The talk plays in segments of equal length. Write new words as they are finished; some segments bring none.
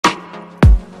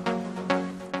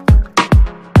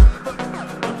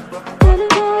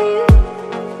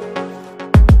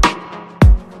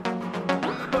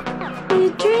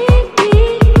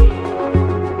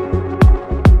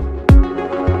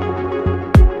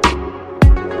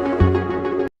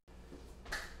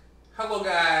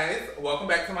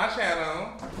to my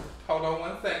channel. Hold on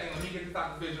 1 second. Let me get this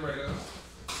out the refrigerator.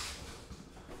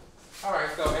 Alright,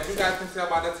 so as you guys can tell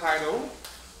by the title,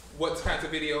 what kind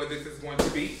of video this is going to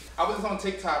be. I was on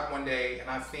TikTok one day and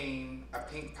I seen a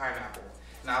pink pineapple.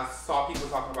 And I saw people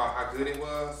talking about how good it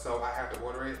was, so I had to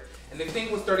order it. And the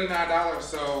thing was $39,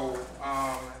 so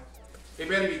it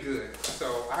better be good.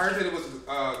 So I heard that it was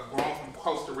grown from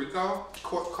Costa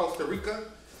Rica.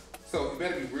 So it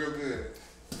better be real good.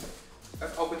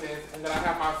 Let's open this. And then I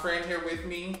have my friend here with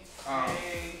me.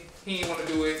 He didn't want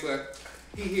to do it, but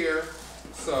he here.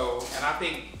 So, and I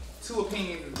think 2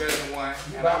 opinions is better than 1.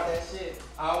 You bought that shit?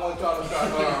 I don't want y'all to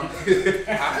start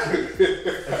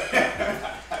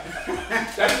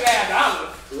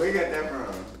 $35. Where you got that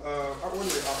from? I ordered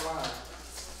it offline.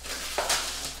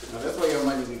 No, that's where your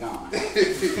money be gone.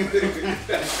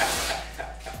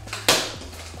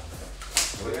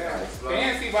 Yeah.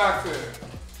 Fancy boxer.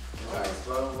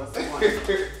 What's the one?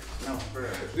 No, for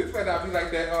real. This better not be like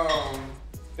that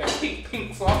that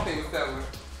pink sauce they was selling.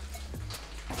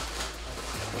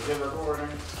 Is it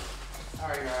recording?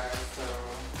 Alright guys, so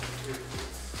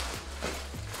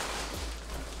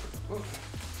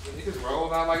it just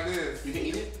rolls out like this. You can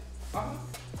eat it?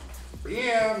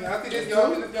 Yeah, y'all see this?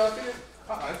 Y'all see this?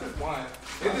 It's just one.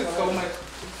 It's just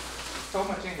so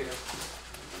much in here.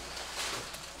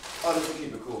 Oh, this will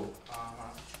keep it cool.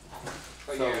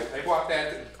 So yeah, they bought that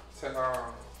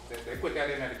they put that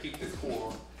in there to keep this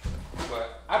cool.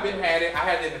 But I've been had it. I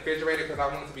had it in the refrigerator because I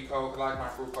want it to be cold. Cause I like my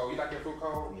fruit cold. You like your fruit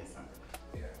cold? Yes, I'm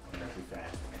Yeah. too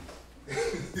fast.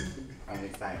 I'm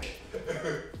excited.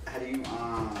 How do you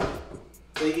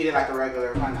so you eat it like a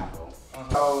regular pineapple?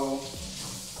 So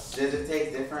does it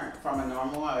taste different from a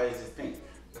normal one, or is it just pink?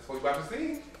 That's what we about to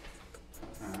see.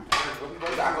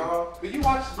 Is alcohol? Did you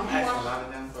watch? I'm asking a lot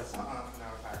of them questions. No, it's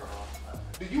alcohol.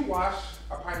 Did you wash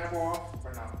a pineapple off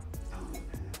or no?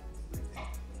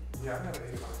 Yeah, I never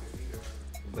ate it like this either.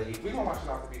 But We gonna wash it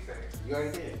off to be safe. You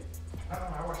already did. I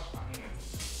washed my hands.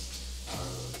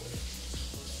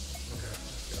 Okay.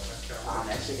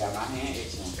 That shit got my hand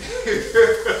itching.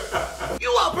 You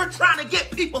up here trying to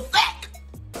get people sick?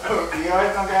 You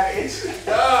always don't got an itch?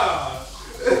 Ah.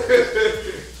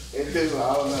 It do, I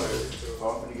don't know.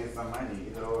 Hoping to get some money,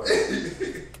 either or.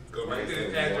 Go right to the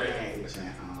address. Get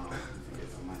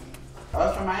some money. Oh,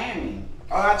 it's from Miami.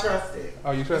 Oh, I trust it.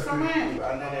 Oh, you trust It's from me? Miami.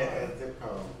 I know that zip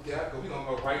code. Yeah, we gonna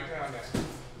go right down there.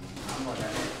 I'm going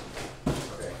down there.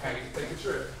 Okay. Hey, take a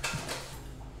trip.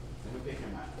 Let me pick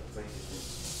him up. So he can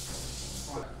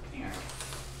see. Yeah.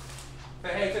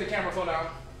 Say hey to the camera, slow down.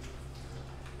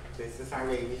 This is our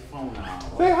lady's phone now.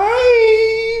 Say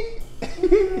hi.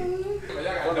 Y'all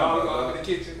got dogs all over the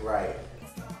kitchen. Right.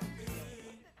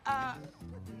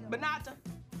 Benata,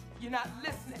 you're not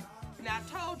listening. Now, I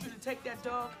told you to take that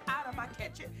dog out of my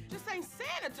kitchen. This ain't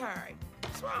sanitary.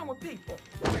 What's wrong with people?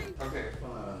 Okay. What's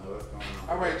going on?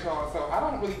 All right, y'all. So I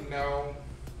don't really know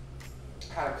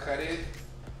how to cut it.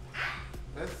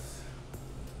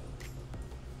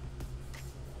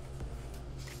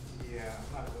 Yeah,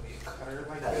 I'm not really a cutter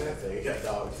like that. You got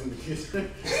dogs in the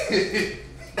kitchen.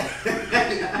 I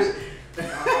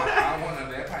don't want none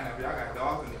of that pineapple. Y'all got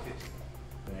dogs in the kitchen.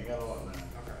 They ain't got one, man.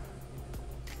 Okay.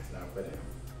 It's not for them.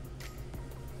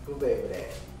 Who paid for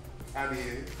that? I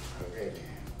did. Okay, then.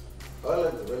 Oh, it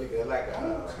looks really good. Like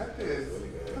cut this. Really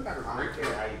good. Look like a I great don't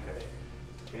care how you cut it.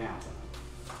 Get out.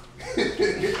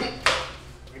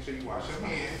 Make sure you wash your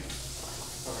hands.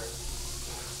 Alright.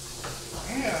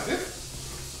 Damn,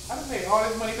 I done paid all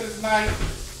this money for this knife.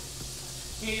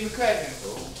 You ain't even cutting.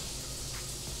 Cool.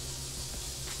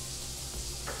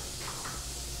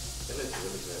 It looks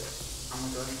really good. How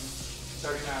much are you?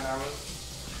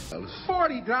 $39.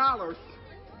 $40.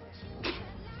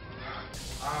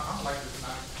 I don't like this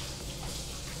knife.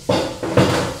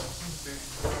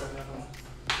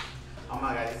 Oh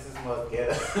my god, this is most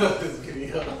ghetto. This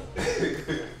video.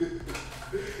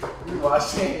 We wash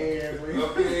your hands.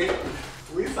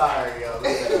 We sorry, yo.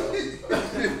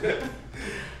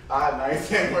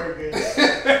 Nice and working.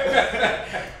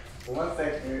 1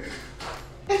 second.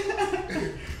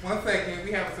 1 second, we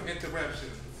have some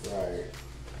interruptions. Right.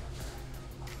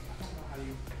 I don't know how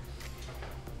you.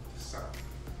 So,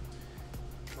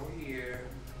 go here.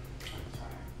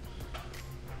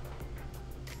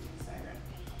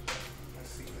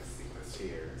 Let's see.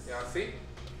 Cheers. Y'all see?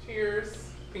 Cheers.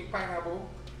 Pink pineapple.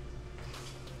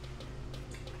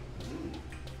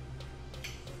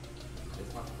 This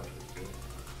motherfucker's good.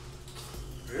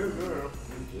 Real good.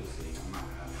 You just see. Oh my god.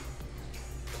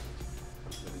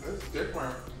 It's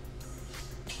different.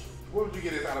 What would you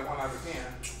get this out of 1 out of 10?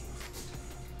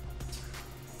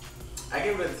 I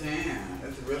give it a 10.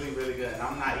 It's really, really good. And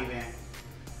I'm not even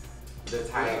the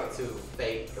type to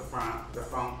fake the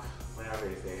funk, whatever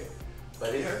it said.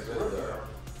 But it's really good.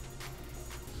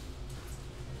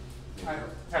 I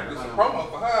have to do some promo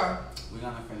for her. We're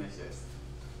gonna finish this.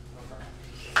 Okay.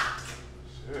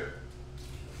 Shit.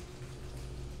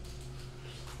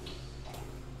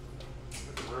 This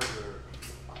is real good.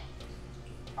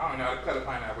 I don't know how to cut a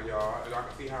pineapple, y'all. Y'all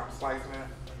can see how I'm slicing it.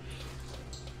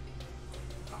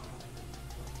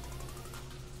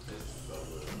 This is so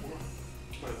good.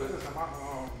 But this is my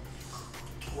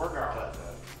workout.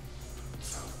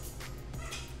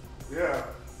 Yeah.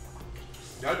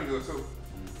 That'd be good too.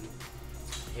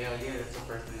 Hell yeah, that's the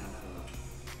first thing I know.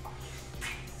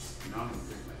 You know, I'm gonna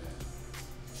drink like that.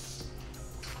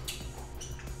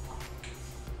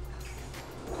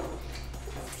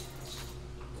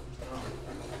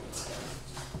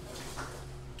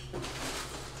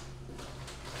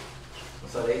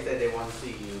 So they said they want to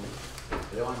see you.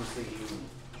 They want to see you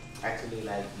actually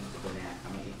like eat the banana. I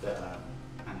mean, eat the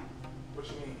pineapple. What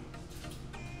you mean?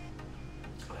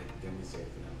 Like demonstrate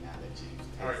for them now that you.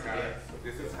 Alright guys,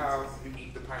 this is how you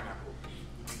eat the pineapple.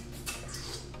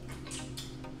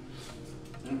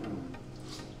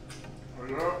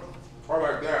 Yeah. Or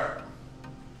like that.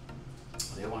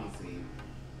 They want to see you.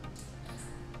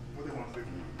 What do they want to see?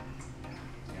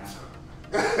 Yeah.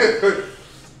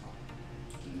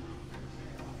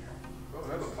 Oh,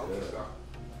 that looks healthy stuff.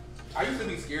 I used to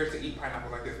be scared to eat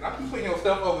pineapple like this. And I keep putting your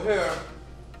stuff over here.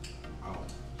 Oh.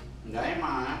 That ain't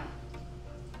mine.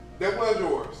 That was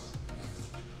yours.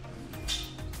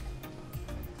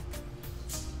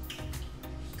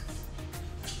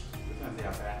 We're gonna see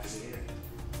how fast it is.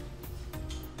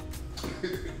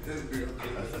 This is real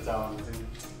good. That's all I'm saying.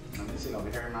 This shit gonna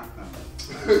be hurting my stomach.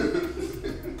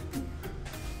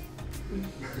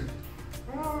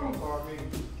 Oh, don't call me.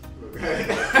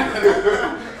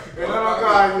 Don't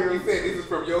call you. You said this is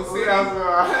from your city. That's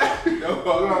right. Don't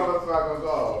call me. What's not gonna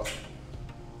call?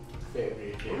 This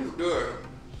is good.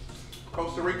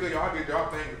 Costa Rica, y'all did y'all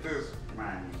thing with this.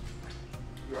 Mine.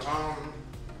 Your,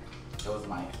 That was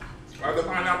my. other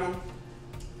pineapple.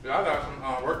 Y'all got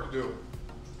some work to do.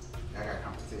 I got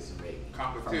competition, baby.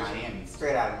 Competition. From Miami,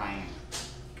 straight out of Miami.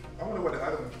 I wonder what the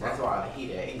other one's from. That's why I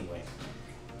heat it anyway.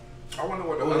 I wonder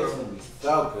what the Oh, other this gonna be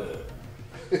so good.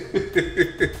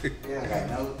 Yeah, I got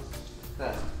no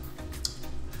stuff.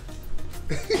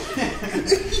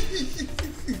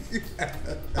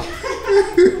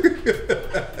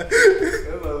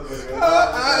 I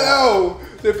know.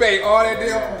 To pay all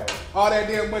that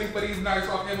damn money for these knives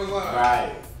off Amazon.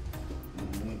 Right.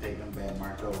 Let me take them back,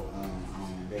 Marco.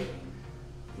 Baby,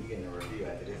 you getting a review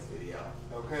after this video.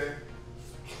 Okay.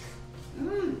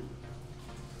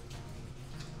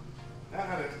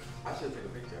 I should take a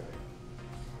picture of it.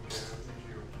 Yeah, thank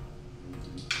you.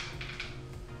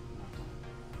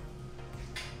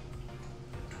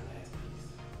 Last piece.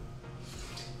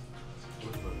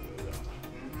 Looks good though.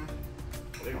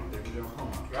 They gonna think we don't come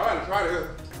out. Y'all gotta try this.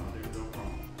 They gonna think we don't come out.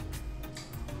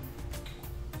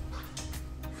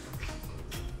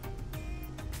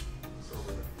 So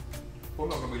good. Hold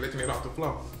on, gonna be letting it off the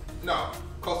floor. No,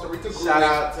 Costa Rica. Shout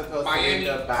out to Costa Miami,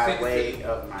 Rica by City way City.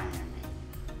 of Miami.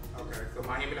 Okay, so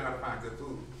Miami know how to find good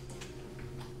food.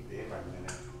 Yeah, right a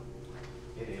minute.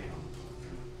 It is.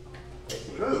 This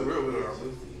is real good. It's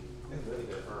juicy. It's really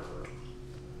good for her.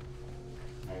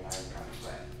 I kind of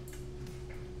flat.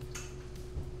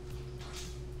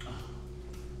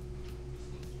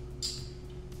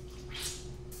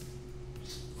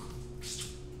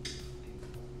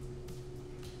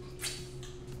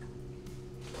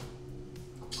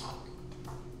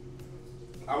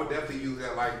 I would definitely use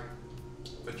that like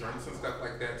for drinks and stuff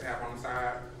like that to have on the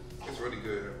side. It's really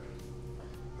good.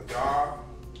 But y'all,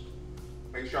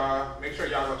 make sure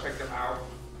y'all go check them out.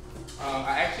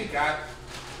 I actually got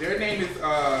their name is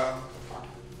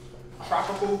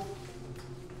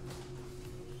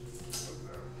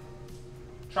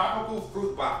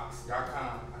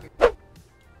tropicalfruitbox.com.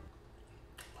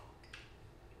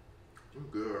 It's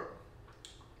good.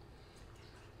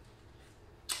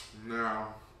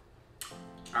 Now,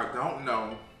 I don't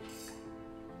know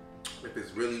if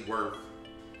it's really worth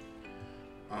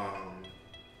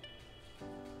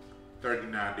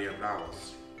 $39 damn.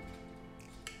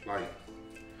 Like,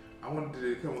 I wanted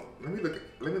to come. Let me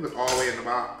look all the way in the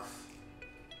box.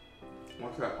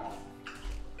 What's that on?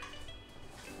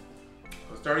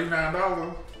 It's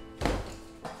 $39.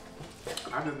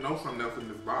 I just know something else in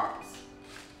this box.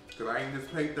 Cause I ain't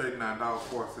just paid $39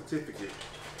 for a certificate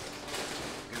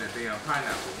in a damn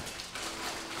pineapple.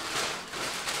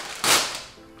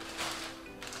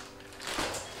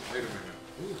 Wait a minute.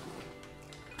 Ooh.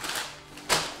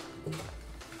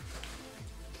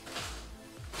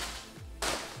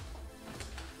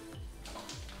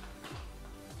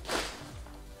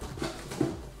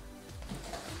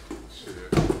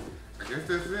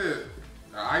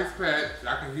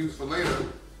 I can use for later.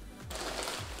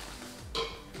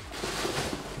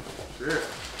 Shit.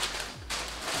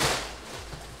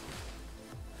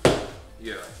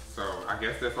 Yeah, so I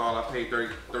guess that's all I paid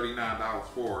 $39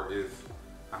 for is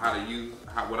how to use,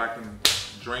 what I can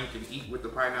drink and eat with the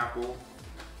pineapple.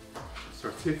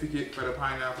 Certificate for the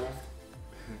pineapple.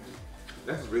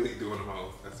 That's really doing the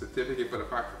most. A certificate for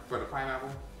the pineapple.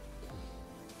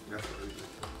 That's really good.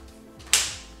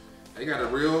 They got a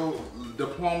real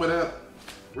diploma up.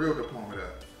 Real diploma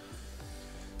up.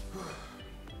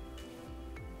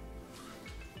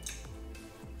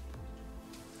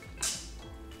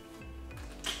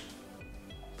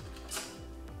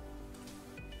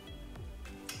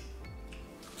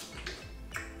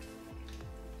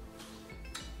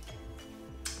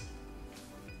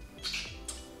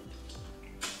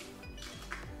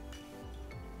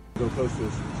 Go close to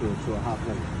a hot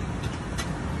plate.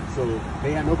 So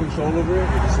they have no control over it. It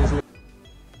just is.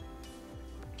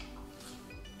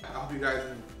 I hope you guys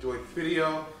enjoyed the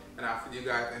video, and I'll see you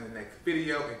guys in the next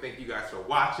video. And thank you guys for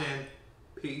watching.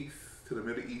 Peace to the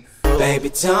Middle East. Baby,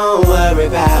 don't worry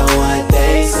about what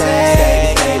they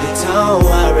say. Baby, don't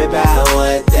worry about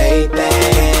what they think.